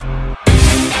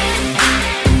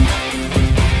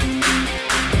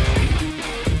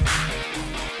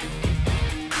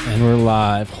And we're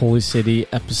live. Holy City,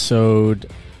 episode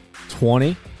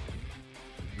 20. There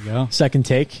you go. Second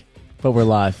take, but we're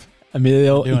live.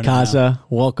 Emilio, Ycaza,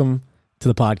 welcome to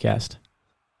the podcast.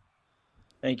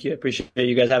 Thank you. I appreciate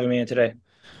you guys having me in today.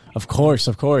 Of course,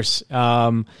 of course.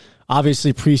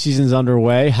 Obviously, preseason's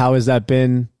underway. How has that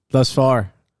been thus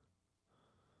far?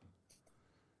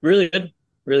 Really good.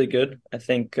 Really good. I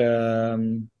think,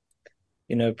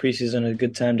 preseason is a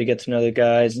good time to get to know the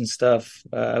guys and stuff.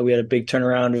 We had a big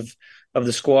turnaround of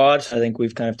the squad. So I think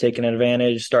we've kind of taken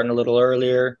advantage, starting a little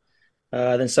earlier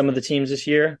than some of the teams this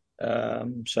year.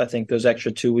 So I think those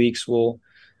extra 2 weeks will,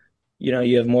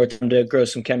 you have more time to grow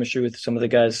some chemistry with some of the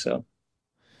guys. So,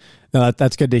 no,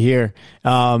 that's good to hear.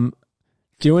 Having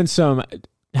some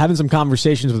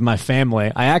conversations with my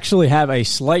family. I actually have a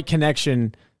slight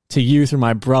connection to you through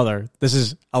my brother. This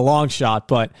is a long shot,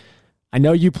 but I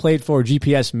know you played for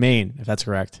GPS Maine, if that's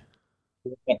correct.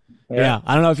 Yeah.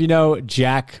 I don't know if you know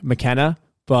Jack McKenna,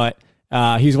 but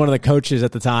he's one of the coaches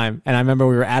at the time. And I remember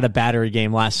we were at a Battery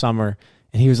game last summer,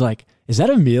 and he was like, "Is that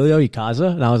Emilio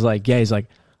Ycaza?" And I was like, "Yeah." He's like,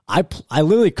 I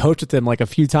literally coached with him like a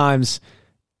few times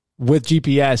with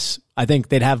GPS. I think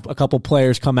they'd have a couple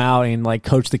players come out and like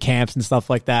coach the camps and stuff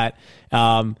like that. So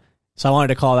I wanted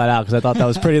to call that out because I thought that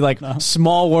was pretty like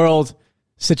small world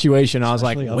situation. I was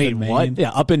like, wait, what?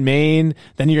 Yeah, up in Maine.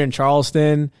 Then you're in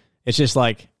Charleston. It's just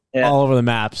like all over the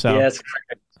map. So yeah, that's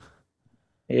correct.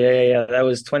 Yeah. That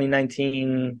was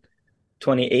 2019,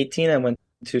 2018. I went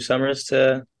 2 summers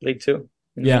to League Two.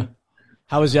 Mm-hmm. Yeah.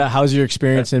 How was your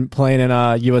experience in playing in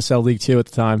USL League Two at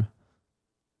the time?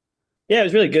 Yeah, it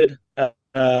was really good.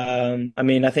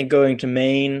 I think going to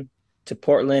Maine to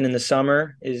Portland in the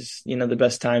summer is, the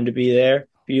best time to be there.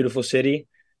 Beautiful city.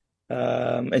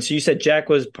 And so you said Jack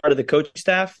was part of the coaching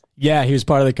staff? Yeah, he was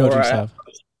part of the coaching staff.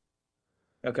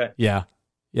 Okay. Yeah.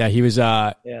 He was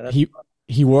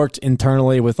he worked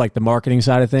internally with like the marketing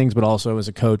side of things, but also as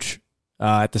a coach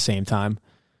at the same time.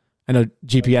 I know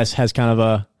GPS has kind of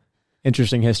a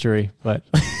interesting history, but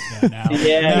I'm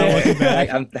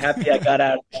happy I got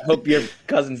out. I hope your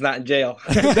cousin's not in jail.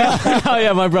 Oh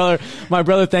yeah, my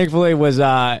brother thankfully was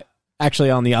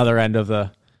actually on the other end of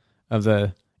the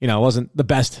it wasn't the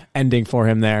best ending for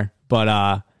him there,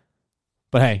 but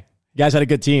hey, you guys had a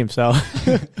good team, so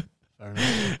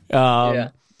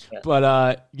But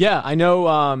I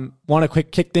know want to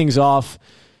kick things off.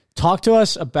 Talk to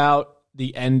us about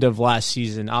the end of last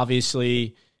season.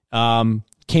 Obviously,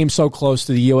 came so close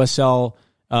to the USL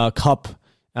Cup,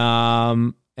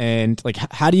 and like,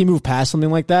 how do you move past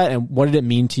something like that? And what did it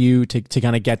mean to you to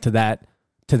kind of get to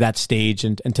that stage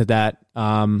and to that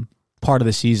part of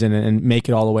the season and make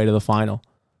it all the way to the final?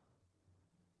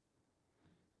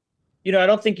 I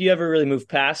don't think you ever really move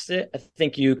past it. I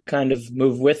think you kind of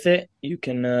move with it. You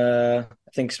can, I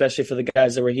think, especially for the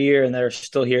guys that were here and that are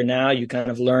still here now, you kind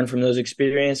of learn from those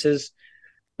experiences.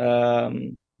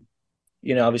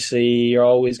 Obviously you're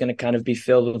always going to kind of be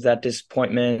filled with that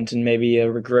disappointment and maybe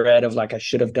a regret of like, I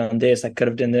should have done this, I could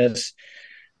have done this.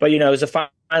 But, it was a final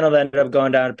that ended up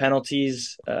going down to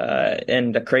penalties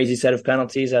and a crazy set of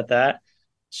penalties at that.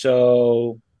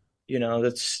 So,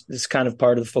 that's kind of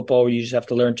part of the football where you just have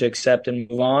to learn to accept and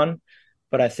move on.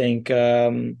 But I think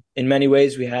in many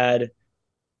ways we had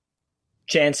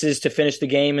chances to finish the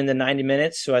game in the 90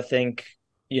 minutes. So I think,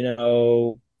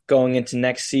 going into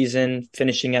next season,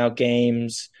 finishing out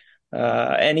games,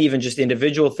 and even just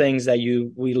individual things that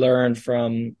we learned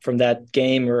from that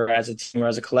game or as a team or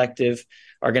as a collective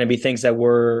are going to be things that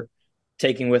we're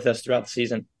taking with us throughout the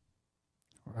season.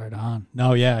 Right on.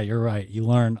 No, yeah, you're right. You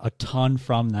learn a ton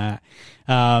from that.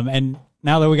 And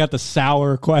now that we got the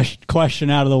sour question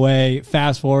out of the way,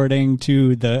 fast forwarding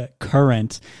to the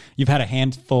current, you've had a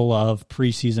handful of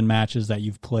preseason matches that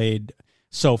you've played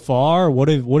so far. What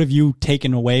have you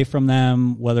taken away from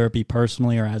them, whether it be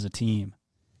personally or as a team?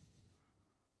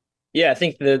 Yeah, I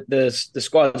think the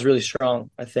squad is really strong.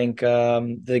 I think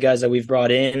the guys that we've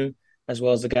brought in, as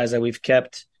well as the guys that we've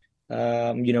kept, we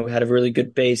had a really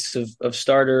good base of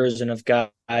starters and of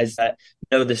guys that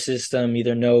know the system,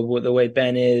 either know the way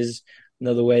Ben is,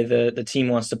 know the way the team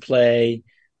wants to play.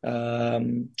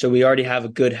 So we already have a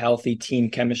good, healthy team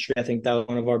chemistry. I think that was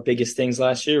one of our biggest things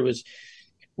last year was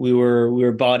we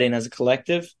were bought in as a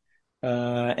collective.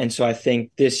 And so I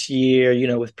think this year,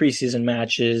 with preseason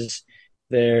matches,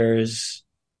 there's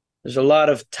a lot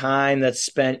of time that's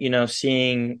spent,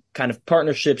 seeing kind of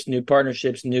partnerships, new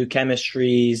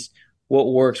chemistries, what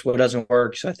works, what doesn't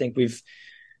work. So I think we've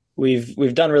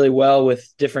done really well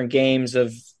with different games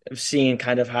of seeing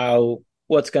kind of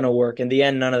what's going to work. In the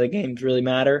end, none of the games really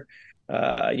matter.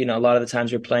 A lot of the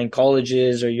times you're playing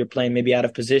colleges or you're playing maybe out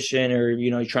of position or,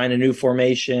 you're trying a new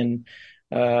formation.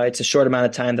 it's a short amount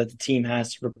of time that the team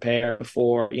has to prepare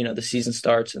before, the season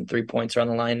starts and 3 points are on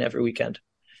the line every weekend.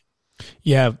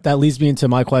 Yeah, that leads me into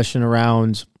my question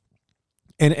around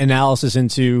an analysis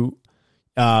into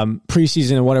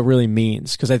preseason and what it really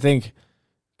means. Because I think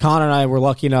Connor and I were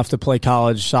lucky enough to play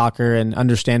college soccer and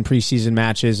understand preseason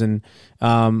matches. And,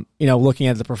 looking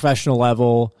at the professional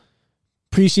level,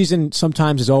 preseason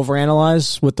sometimes is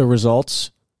overanalyzed with the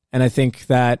results. And I think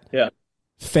that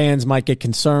fans might get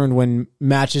concerned when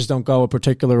matches don't go a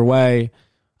particular way.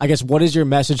 I guess, what is your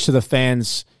message to the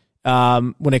fans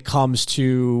when it comes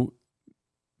to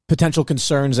potential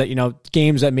concerns that,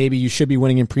 games that maybe you should be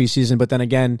winning in preseason, but then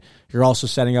again, you're also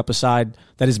setting up a side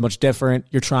that is much different.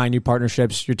 You're trying new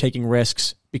partnerships. You're taking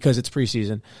risks because it's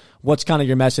preseason. What's kind of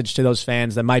your message to those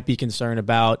fans that might be concerned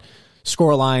about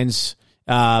score lines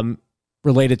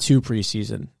related to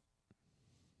preseason?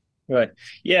 Right.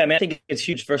 Yeah, I mean, I think it's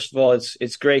huge. First of all,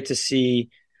 it's great to see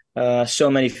so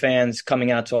many fans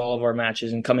coming out to all of our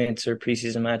matches and coming into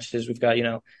preseason matches. We've got,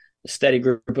 a steady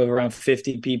group of around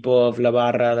 50 people of La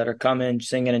Barra that are coming,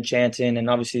 singing and chanting. And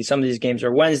obviously some of these games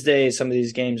are Wednesdays. Some of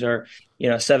these games are,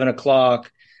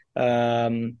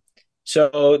 7:00.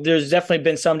 So there's definitely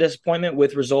been some disappointment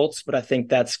with results, but I think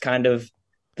that's kind of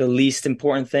the least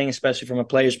important thing, especially from a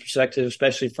player's perspective,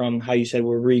 especially from how you said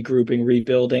we're regrouping,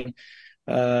 rebuilding.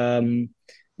 Them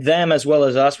as well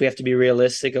as us, we have to be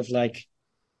realistic of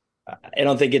I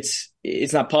don't think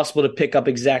it's not possible to pick up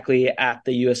exactly at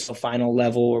the USL final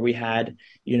level where we had,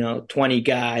 20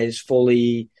 guys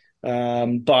fully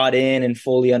bought in and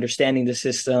fully understanding the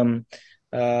system.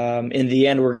 In the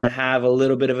end, we're going to have a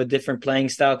little bit of a different playing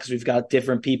style because we've got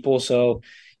different people. So,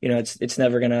 it's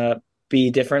never going to be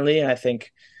differently. I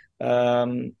think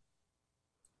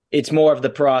it's more of the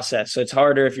process. So it's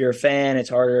harder if you're a fan. It's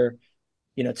harder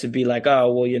to be like,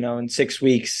 oh, well, in 6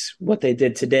 weeks, what they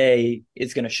did today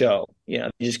is going to show. You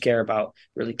just care about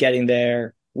really getting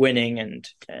there, winning, and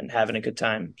having a good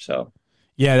time. So,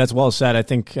 yeah, that's well said. I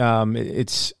think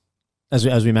it's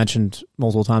as we mentioned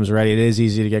multiple times already. It is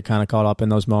easy to get kind of caught up in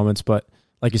those moments, but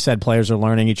like you said, players are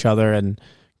learning each other and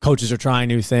coaches are trying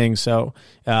new things. So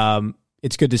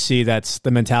it's good to see that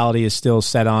the mentality is still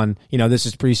set on. This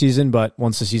is preseason, but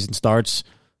once the season starts,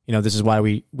 this is why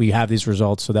we have these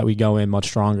results so that we go in much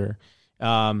stronger.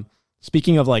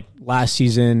 Speaking of last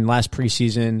season, last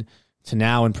preseason to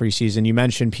now in preseason, you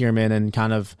mentioned Pearman and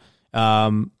kind of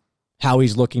how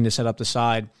he's looking to set up the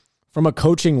side. From a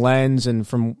coaching lens and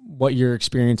from what you're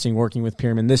experiencing working with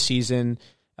Pearman this season,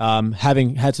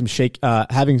 having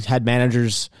had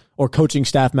managers or coaching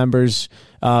staff members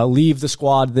leave the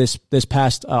squad this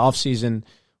past offseason,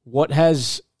 what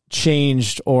has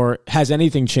changed, or has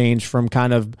anything changed from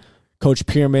kind of Coach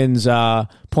Pearman's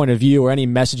point of view, or any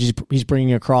messages he's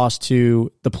bringing across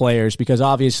to the players? Because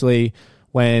obviously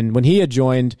when he had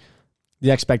joined, the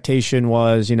expectation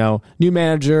was, new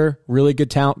manager, really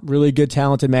good talent, really good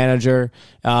talented manager,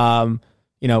 a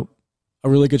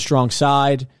really good strong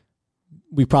side.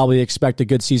 We probably expect a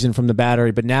good season from the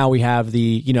Battery, but now we have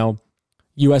the,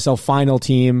 USL final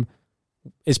team.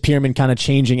 Is Pearman kind of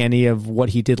changing any of what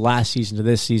he did last season to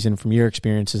this season from your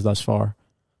experiences thus far?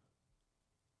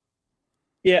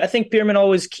 Yeah, I think Pearman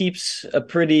always keeps a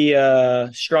pretty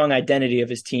strong identity of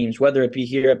his teams, whether it be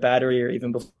here at Battery or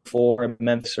even before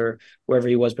Memphis or wherever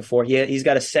he was before. He's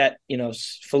got a set,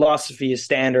 philosophy, a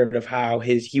standard of how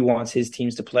he wants his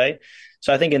teams to play.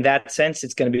 So I think in that sense,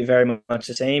 it's going to be very much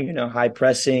the same, high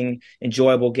pressing,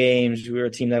 enjoyable games. We're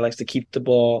a team that likes to keep the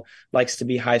ball, likes to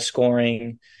be high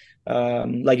scoring.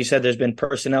 Like you said, there's been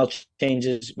personnel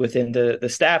changes within the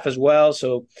staff as well.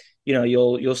 So,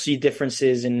 you'll see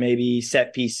differences in maybe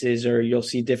set pieces, or you'll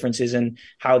see differences in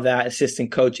how that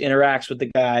assistant coach interacts with the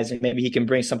guys, and maybe he can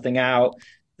bring something out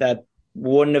that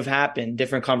wouldn't have happened,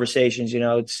 different conversations.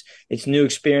 It's new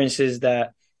experiences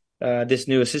that this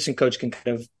new assistant coach can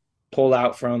kind of pull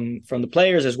out from the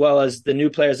players, as well as the new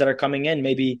players that are coming in.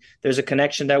 Maybe there's a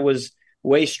connection that was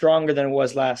way stronger than it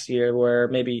was last year, where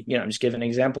maybe, I'm just giving an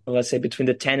example. Let's say between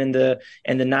the 10 and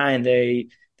the 9, they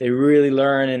really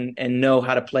learn and know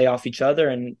how to play off each other.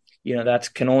 And,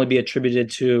 that can only be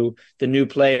attributed to the new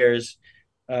players.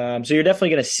 So you're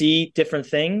definitely going to see different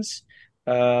things.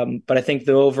 But I think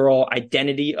the overall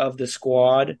identity of the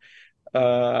squad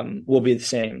will be the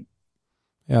same.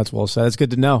 Yeah, that's well said. It's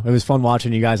good to know. It was fun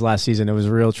watching you guys last season. It was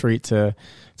a real treat to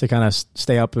kind of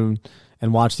stay up and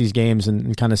watch these games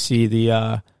and kind of see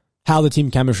the how the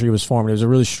team chemistry was formed. It was a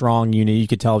really strong unit. You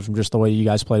could tell from just the way you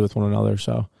guys played with one another.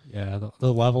 So yeah,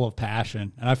 the level of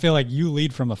passion. And I feel like you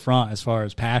lead from the front as far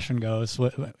as passion goes,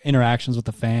 interactions with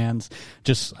the fans,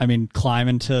 just, I mean,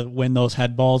 climbing to win those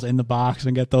head balls in the box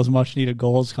and get those much needed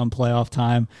goals come playoff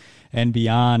time and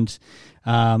beyond.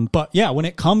 But yeah, when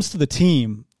it comes to the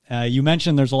team, you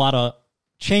mentioned there's a lot of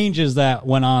changes that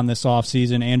went on this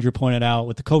offseason. Andrew pointed out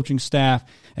with the coaching staff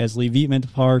as Lee Vietman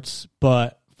departs,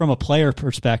 but from a player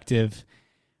perspective,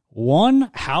 one,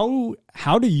 how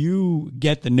do you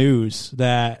get the news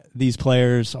that these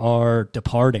players are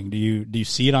departing? Do you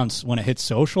see it on when it hits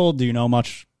social? Do you know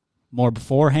much more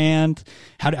beforehand?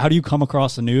 How do you come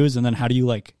across the news, and then how do you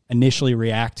like initially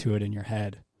react to it in your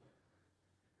head?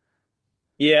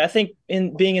 Yeah, I think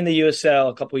in being in the USL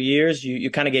a couple of years, you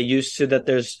kind of get used to that.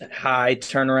 There's high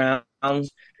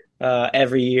turnarounds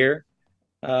every year,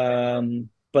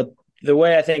 but the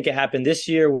way I think it happened this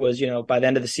year was, by the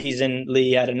end of the season,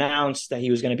 Lee had announced that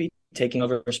he was going to be taking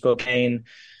over for Spokane.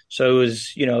 So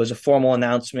it was a formal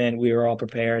announcement. We were all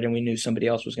prepared, and we knew somebody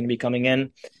else was going to be coming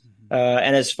in.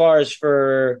 And as far as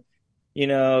for,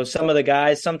 some of the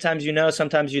guys, sometimes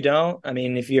sometimes you don't. I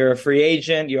mean, if you're a free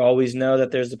agent, you always know that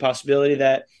there's the possibility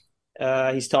that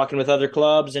he's talking with other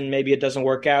clubs and maybe it doesn't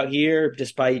work out here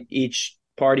despite each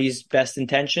party's best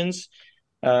intentions.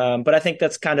 But I think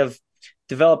that's kind of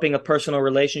developing a personal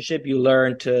relationship. You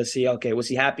learn to see, okay, was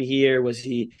he happy here? Was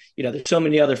he, there's so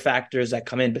many other factors that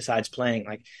come in besides playing,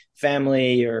 like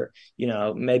family, or,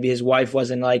 maybe his wife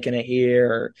wasn't liking it here,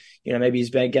 or, maybe he's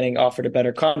been getting offered a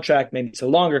better contract. Maybe it's a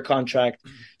longer contract.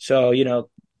 So,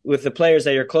 with the players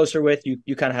that you're closer with,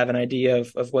 you kind of have an idea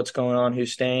of what's going on,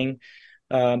 who's staying.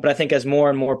 But I think as more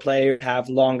and more players have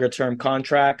longer term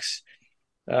contracts,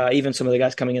 even some of the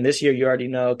guys coming in this year, you already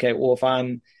know, okay, well, if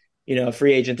I'm, a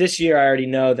free agent this year, I already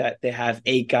know that they have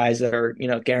 8 guys that are,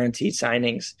 guaranteed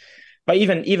signings. But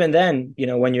even then,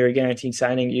 when you're a guaranteed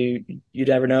signing, you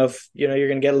never know if, you're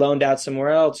going to get loaned out somewhere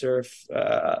else, or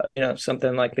if,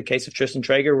 something like the case of Tristan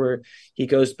Traeger, where he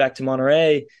goes back to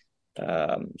Monterey.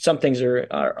 Some things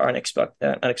are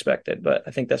unexpected, but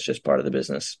I think that's just part of the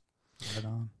business.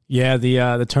 Yeah,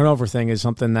 the turnover thing is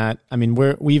something that, I mean,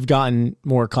 we've gotten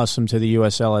more accustomed to the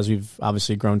USL as we've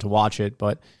obviously grown to watch it,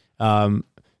 but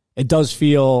it does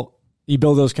feel you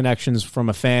build those connections from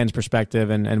a fan's perspective,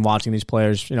 and watching these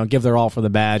players, give their all for the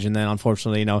badge, and then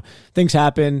unfortunately, things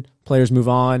happen, players move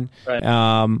on. Right.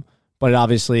 But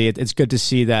obviously, it's good to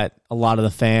see that a lot of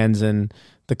the fans and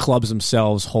the clubs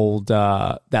themselves hold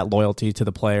that loyalty to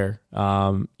the player,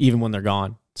 even when they're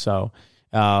gone. So,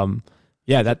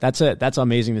 yeah, that's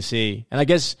amazing to see. And I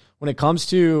guess when it comes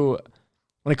to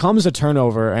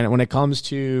turnover, and when it comes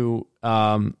to,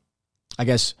 I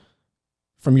guess,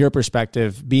 from your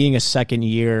perspective, being a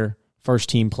second-year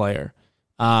first-team player,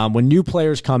 when new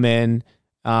players come in,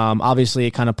 obviously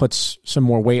it kind of puts some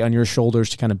more weight on your shoulders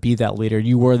to kind of be that leader.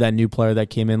 You were that new player that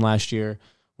came in last year.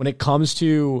 When it comes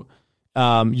to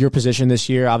your position this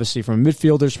year, obviously from a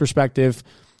midfielder's perspective,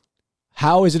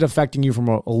 how is it affecting you from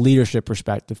a leadership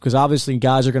perspective? Because obviously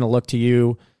guys are going to look to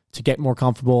you to get more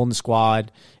comfortable in the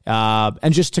squad,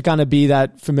 and just to kind of be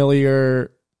that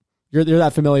familiar. You're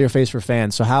that familiar face for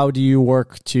fans. So how do you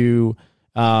work to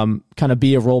kind of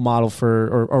be a role model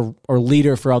for or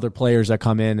leader for other players that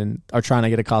come in and are trying to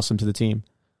get accustomed to the team?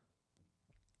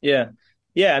 Yeah.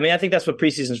 I mean, I think that's what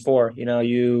preseason's for.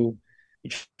 You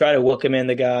try to welcome in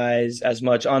the guys as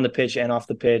much on the pitch and off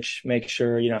the pitch. Make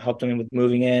sure help them with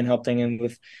moving in, help them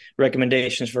with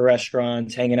recommendations for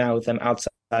restaurants, hanging out with them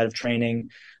outside of training.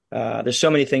 There's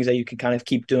so many things that you can kind of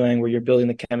keep doing where you're building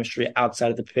the chemistry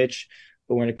outside of the pitch.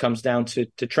 But when it comes down to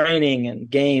training and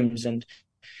games and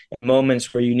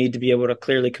moments where you need to be able to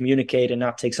clearly communicate and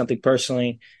not take something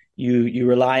personally, you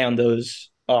rely on those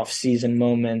off-season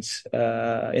moments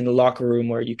in the locker room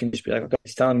where you can just be like, okay,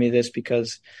 he's telling me this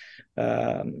because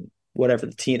whatever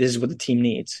this is what the team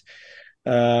needs.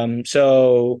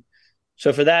 So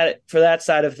for that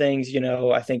side of things,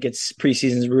 I think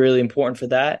preseason is really important for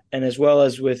that. And as well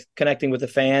as with connecting with the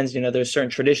fans, there's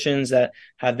certain traditions that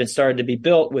have been started to be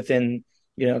built within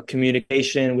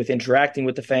communication, with interacting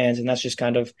with the fans. And that's just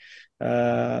kind of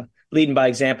leading by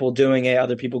example, doing it,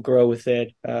 other people grow with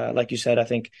it. Like you said, I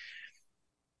think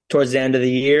towards the end of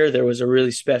the year, there was a really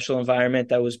special environment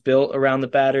that was built around the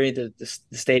Battery. The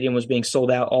stadium was being sold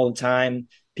out all the time.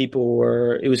 It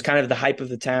was kind of the hype of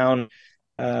the town.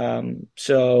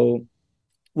 So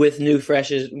with new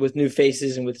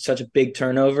faces and with such a big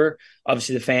turnover,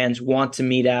 obviously the fans want to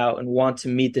meet out and want to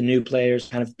meet the new players,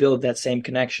 kind of build that same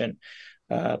connection.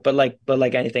 But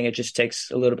like anything, it just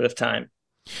takes a little bit of time.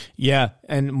 Yeah.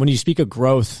 And when you speak of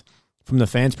growth, from the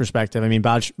fans' perspective. I mean,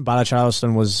 Bada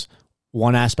Charleston was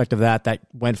one aspect of that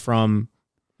went from,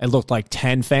 it looked like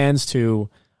 10 fans to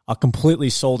a completely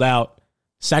sold out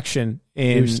section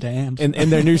in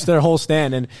their whole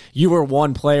stand. And you were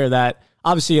one player that,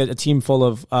 obviously a team full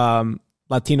of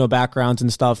Latino backgrounds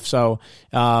and stuff. So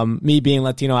me being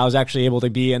Latino, I was actually able to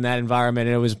be in that environment,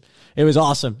 and it was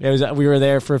awesome. We were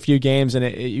there for a few games,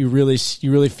 and you really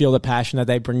feel the passion that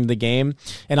they bring to the game.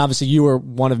 And obviously, you were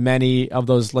one of many of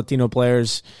those Latino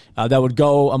players that would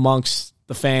go amongst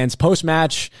the fans post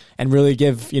match and really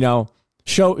give,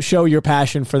 show your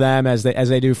passion for them as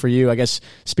they do for you. I guess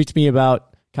speak to me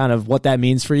about kind of what that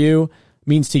means to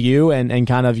you, and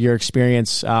kind of your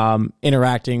experience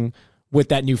interacting with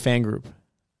that new fan group.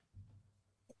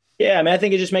 Yeah, I mean, I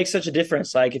think it just makes such a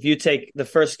difference. Like, if you take the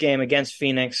first game against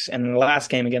Phoenix and the last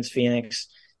game against Phoenix,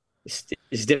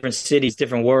 it's different cities,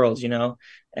 different worlds,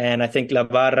 And I think La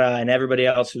Barra and everybody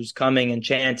else who's coming and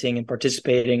chanting and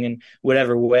participating in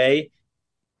whatever way,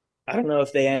 I don't know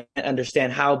if they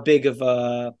understand how big of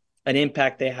an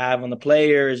impact they have on the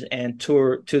players and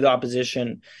to the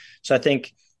opposition. So I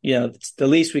think, the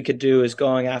least we could do is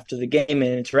going after the game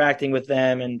and interacting with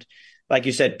them. And like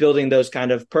you said, building those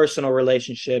kind of personal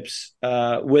relationships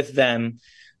with them,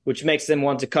 which makes them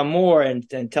want to come more and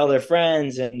tell their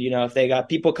friends. And, if they got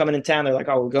people coming in town, they're like,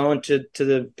 oh, we're going to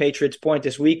the Patriots Point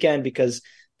this weekend because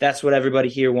that's what everybody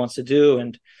here wants to do.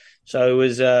 And so it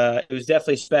was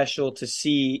definitely special to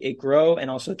see it grow,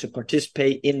 and also to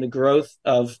participate in the growth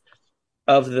of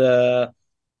the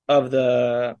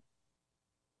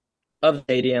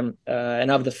stadium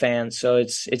and of the fans. So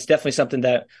it's definitely something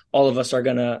that all of us are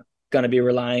gonna be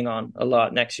relying on a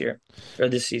lot next year or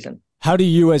this season. How do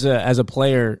you as a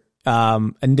player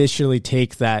initially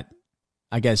take that?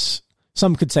 I guess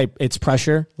some could say it's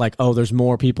pressure, like, oh, there's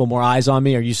more people, more eyes on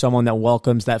me. Are you someone that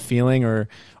welcomes that feeling, or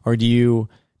do you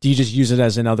just use it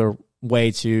as another way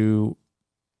to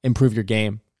improve your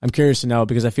game? I'm curious to know,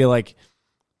 because I feel like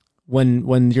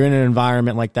when you're in an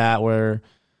environment like that where,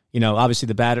 obviously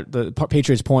the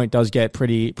Patriots Point does get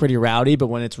pretty rowdy, but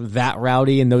when it's that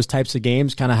rowdy in those types of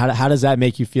games, kind of how does that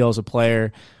make you feel as a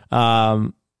player?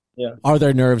 Yeah. Are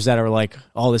there nerves that are like,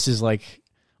 oh, this is like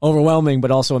overwhelming,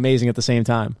 but also amazing at the same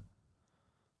time?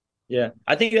 Yeah,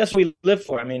 I think that's what we live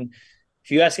for. I mean,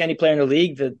 if you ask any player in the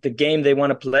league, the game they want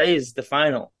to play is the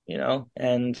final,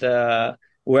 and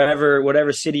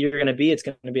whatever city you're going to be, it's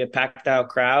going to be a packed out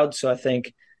crowd. So I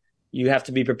think you have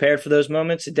to be prepared for those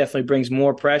moments. It definitely brings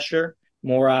more pressure,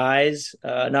 more eyes,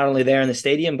 not only there in the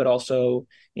stadium, but also,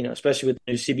 especially with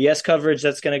the new CBS coverage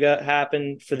that's going to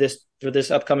happen for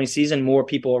this upcoming season. More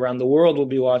people around the world will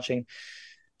be watching.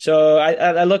 So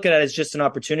I look at it as just an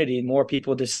opportunity, more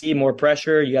people to see, more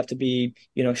pressure. You have to be,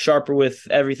 sharper with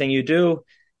everything you do.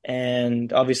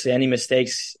 And obviously any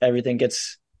mistakes, everything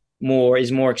is more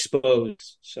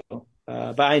exposed. So,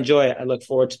 but I enjoy it. I look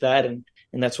forward to that. And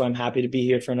that's why I'm happy to be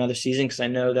here for another season, because I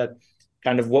know that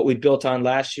kind of what we built on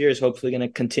last year is hopefully going to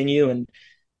continue. And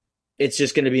it's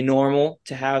just going to be normal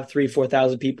to have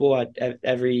 3,000-4,000 people at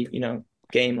every,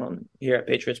 game on here at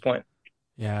Patriots Point.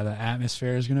 Yeah, the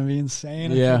atmosphere is going to be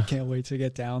insane. Yeah. I can't wait to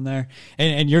get down there.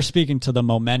 And you're speaking to the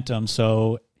momentum,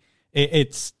 so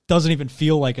it doesn't even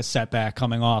feel like a setback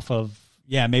coming off of,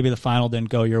 maybe the final didn't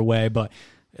go your way, but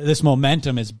this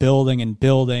momentum is building,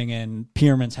 and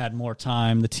Pearman's had more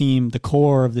time. The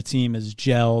core of the team is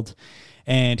gelled,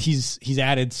 and he's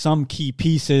added some key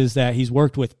pieces that he's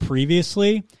worked with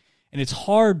previously. And it's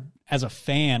hard as a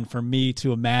fan for me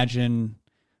to imagine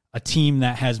a team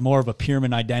that has more of a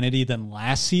Pearman identity than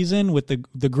last season, with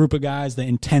the group of guys, the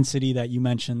intensity that you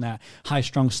mentioned, that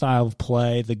high-strung style of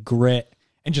play, the grit,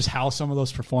 and just how some of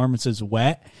those performances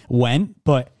went.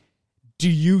 But do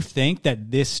you think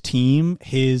that this team,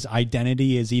 his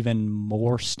identity is even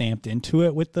more stamped into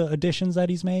it with the additions that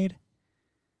he's made?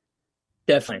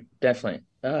 Definitely.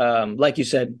 Like you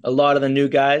said, a lot of the new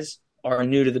guys are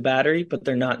new to the Battery, but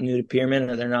they're not new to Pearman,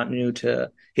 or they're not new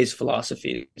to his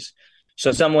philosophies.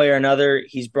 So some way or another,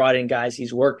 he's brought in guys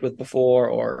he's worked with before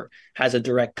or has a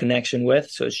direct connection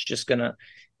with. So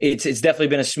it's definitely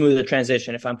been a smoother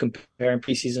transition. If I'm comparing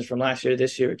preseasons from last year to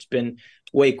this year, it's been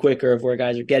way quicker of where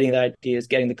guys are getting the ideas,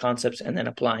 getting the concepts, and then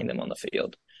applying them on the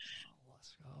field.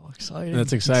 Exciting.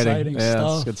 That's exciting. Yeah,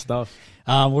 stuff. That's good stuff.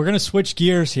 We're going to switch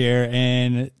gears here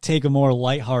and take a more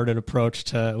lighthearted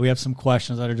approach we have some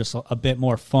questions that are just a bit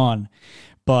more fun.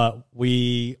 but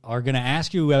we are going to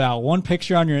ask you about one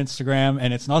picture on your Instagram,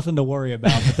 and it's nothing to worry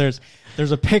about. But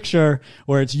there's a picture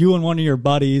where it's you and one of your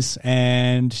buddies,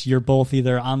 and you're both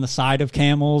either on the side of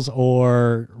camels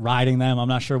or riding them. I'm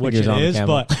not sure which it is,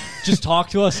 but just talk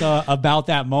to us about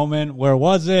that moment. Where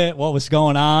was it? What was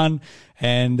going on?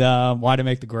 And why to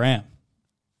make the gram?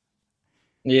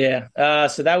 Yeah.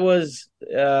 So that was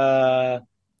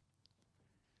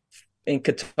in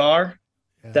Qatar.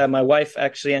 Yeah. That my wife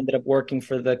actually ended up working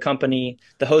for the company,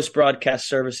 the Host Broadcast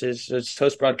Services. So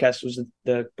Host Broadcast was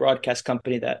the broadcast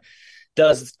company that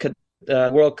does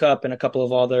World Cup and a couple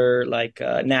of other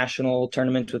national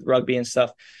tournaments with rugby and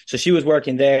stuff. So she was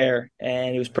working there,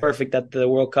 and it was perfect that the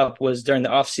World Cup was during the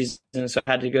off season. So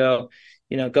I had to go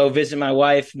visit my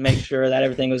wife, make sure that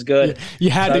everything was good.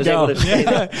 You had to go.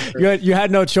 You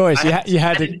had no choice. I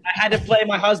had to play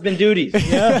my husband duties.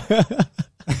 Yeah.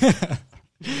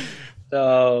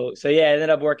 So yeah, I ended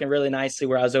up working really nicely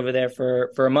where I was over there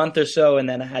for a month or so. And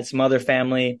then I had some other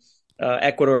family,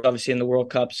 Ecuador, obviously in the World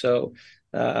Cup. So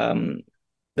there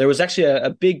was actually a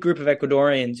big group of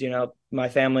Ecuadorians, my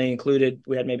family included.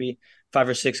 We had maybe 5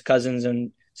 or 6 cousins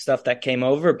and stuff that came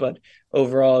over, but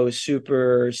overall it was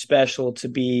super special to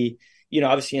be,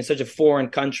 obviously in such a foreign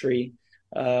country,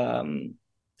 and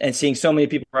seeing so many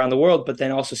people around the world, but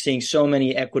then also seeing so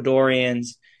many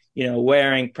Ecuadorians,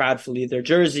 wearing proudly their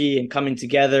jersey and coming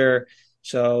together.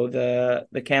 So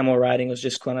the camel riding was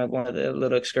just kind of one of the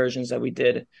little excursions that we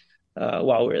did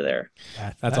while we were there.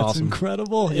 That's awesome.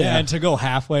 Incredible. Yeah. And to go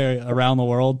halfway around the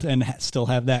world and still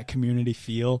have that community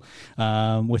feel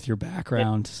with your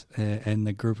background and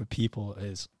the group of people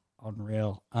is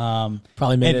unreal.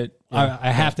 Probably made it. Yeah.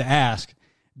 I have to ask,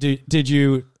 did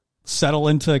you settle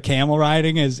into camel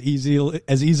riding as easily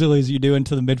as you do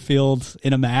into the midfield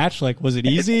in a match? Like, was it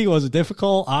easy? Was it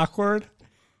difficult? Awkward?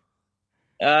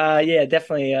 Yeah,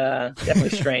 definitely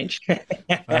strange.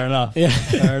 Fair enough. Yeah.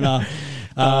 Fair enough.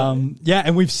 Yeah,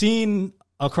 and we've seen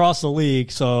across the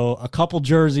league, so a couple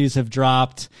jerseys have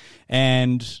dropped,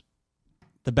 and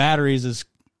the Batteries is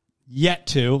yet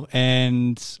to.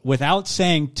 And without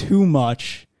saying too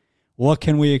much, what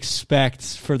can we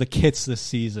expect for the kits this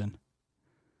season?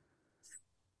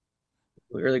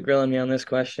 You're really grilling me on this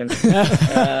question.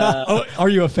 Are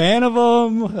you a fan of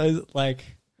them?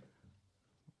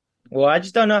 Well, I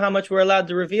just don't know how much we're allowed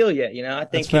to reveal yet. I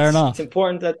think fair enough. It's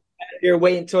important that you're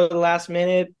waiting until the last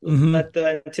minute, let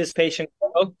the anticipation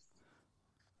go.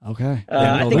 Okay.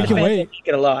 I think we can wait. Like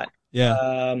it a lot. Yeah.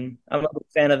 I'm a big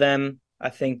fan of them. I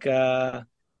think, they're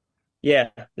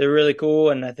really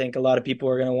cool, and I think a lot of people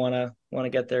are going to want to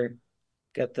get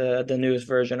the newest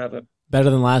version of it. Better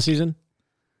than last season?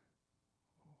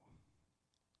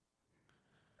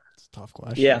 Tough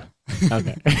question. Yeah.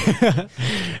 Okay.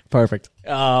 Perfect.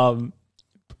 So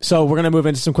we're going to move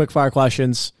into some quick fire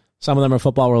questions. Some of them are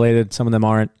football related. Some of them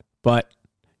aren't, but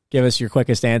give us your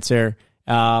quickest answer.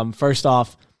 First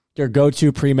off, your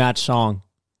go-to pre-match song.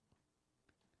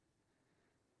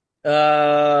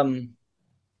 I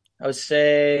would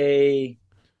say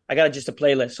I got just a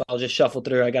playlist. So I'll just shuffle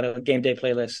through. I got a game day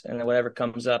playlist, and then whatever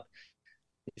comes up.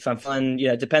 If I'm feeling,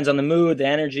 it depends on the mood, the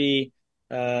energy.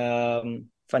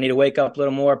 If I need to wake up a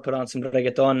little more, put on some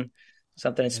reggaeton,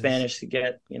 something in Spanish to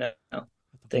get,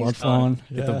 things flowing.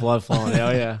 Get the blood flowing.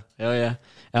 Hell yeah. Hell yeah.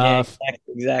 Yeah,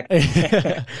 exactly.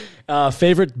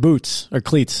 Favorite boots or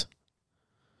cleats?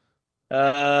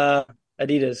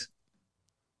 Adidas.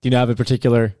 Do you have a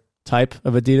particular type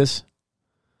of Adidas?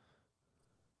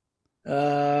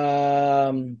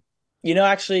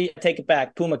 Actually, I take it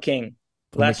back. Puma King.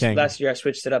 Last year, I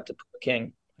switched it up to Puma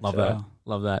King. Love that.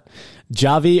 Love that.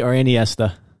 Xavi or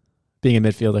Iniesta, being a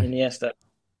midfielder? Iniesta.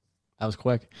 That was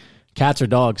quick. Cats or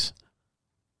dogs?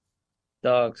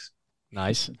 Dogs.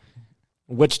 Nice.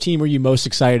 Which team were you most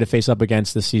excited to face up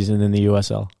against this season in the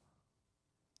USL?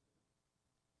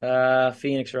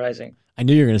 Phoenix Rising. I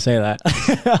knew you were going to say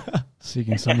that.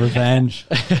 Seeking some revenge.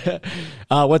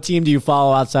 What team do you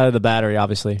follow outside of the Battery,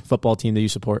 obviously? Football team that you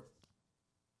support?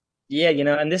 Yeah,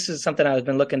 and this is something I've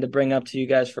been looking to bring up to you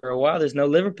guys for a while. There's no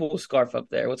Liverpool scarf up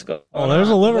there. What's going on? Oh, there's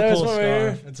a Liverpool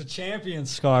scarf. It's a champion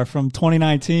scarf from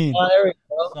 2019. Oh, there we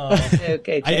go.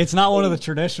 Okay. It's not one of the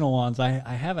traditional ones. I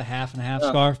have a half and half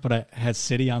scarf, but it has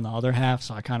City on the other half,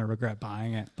 so I kind of regret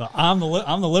buying it. But I'm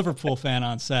the Liverpool fan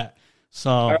on set. So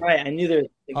all right, I knew there was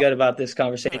something good about this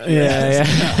conversation. Yeah.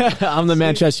 I'm the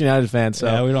Manchester United fan, so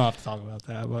yeah, we don't have to talk about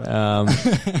that.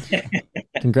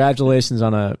 But congratulations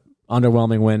on a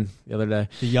underwhelming win the other day.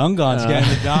 The Young Guns getting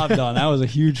the job done. That was a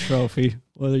huge trophy,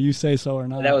 whether you say so or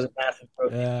not. That was a massive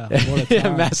trophy. Yeah, what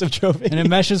a massive trophy. And it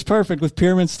meshes perfect with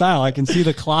pyramid style. I can see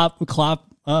the Klopp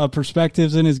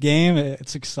perspectives in his game.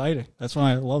 It's exciting. That's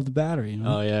why I love the Battery. You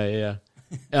know? Oh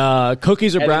yeah.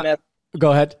 Cookies or brown?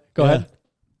 Go ahead.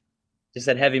 Just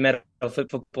that heavy metal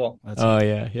football.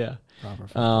 Yeah.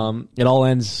 It all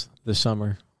ends this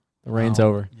summer. The rain's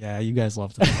over. Yeah, you guys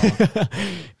love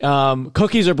to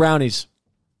Cookies or brownies?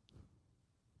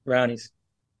 Brownies.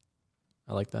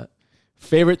 I like that.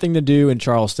 Favorite thing to do in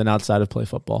Charleston outside of play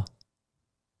football?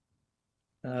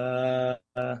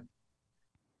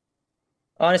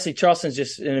 Honestly, Charleston's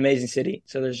just an amazing city.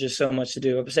 So there's just so much to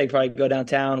do. I would say probably go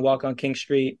downtown, walk on King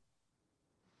Street.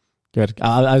 Good.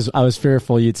 I was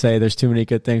fearful you'd say there's too many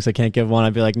good things. I can't give one.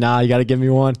 I'd be like, nah, you got to give me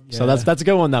one. Yeah. So that's a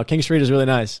good one though. King Street is really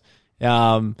nice.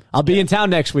 I'll be in town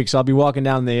next week, so I'll be walking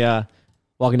down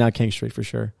King Street for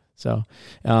sure. So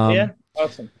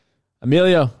awesome.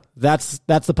 Emilio, that's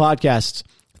the podcast.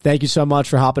 Thank you so much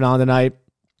for hopping on tonight.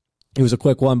 It was a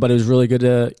quick one, but it was really good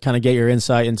to kind of get your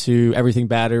insight into everything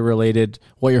Battery related,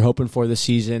 what you're hoping for this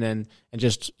season, and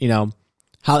just,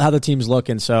 how the team's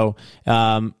looking. So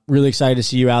really excited to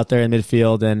see you out there in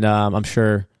midfield, and I'm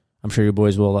sure you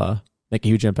boys will make a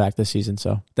huge impact this season.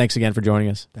 So thanks again for joining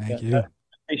us. Thank you.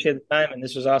 Appreciate the time, and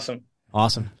this was awesome.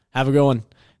 Awesome. Have a good one.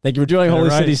 Thank you for joining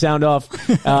Holy City Sound Off.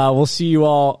 We'll see you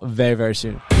all very, very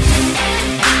soon.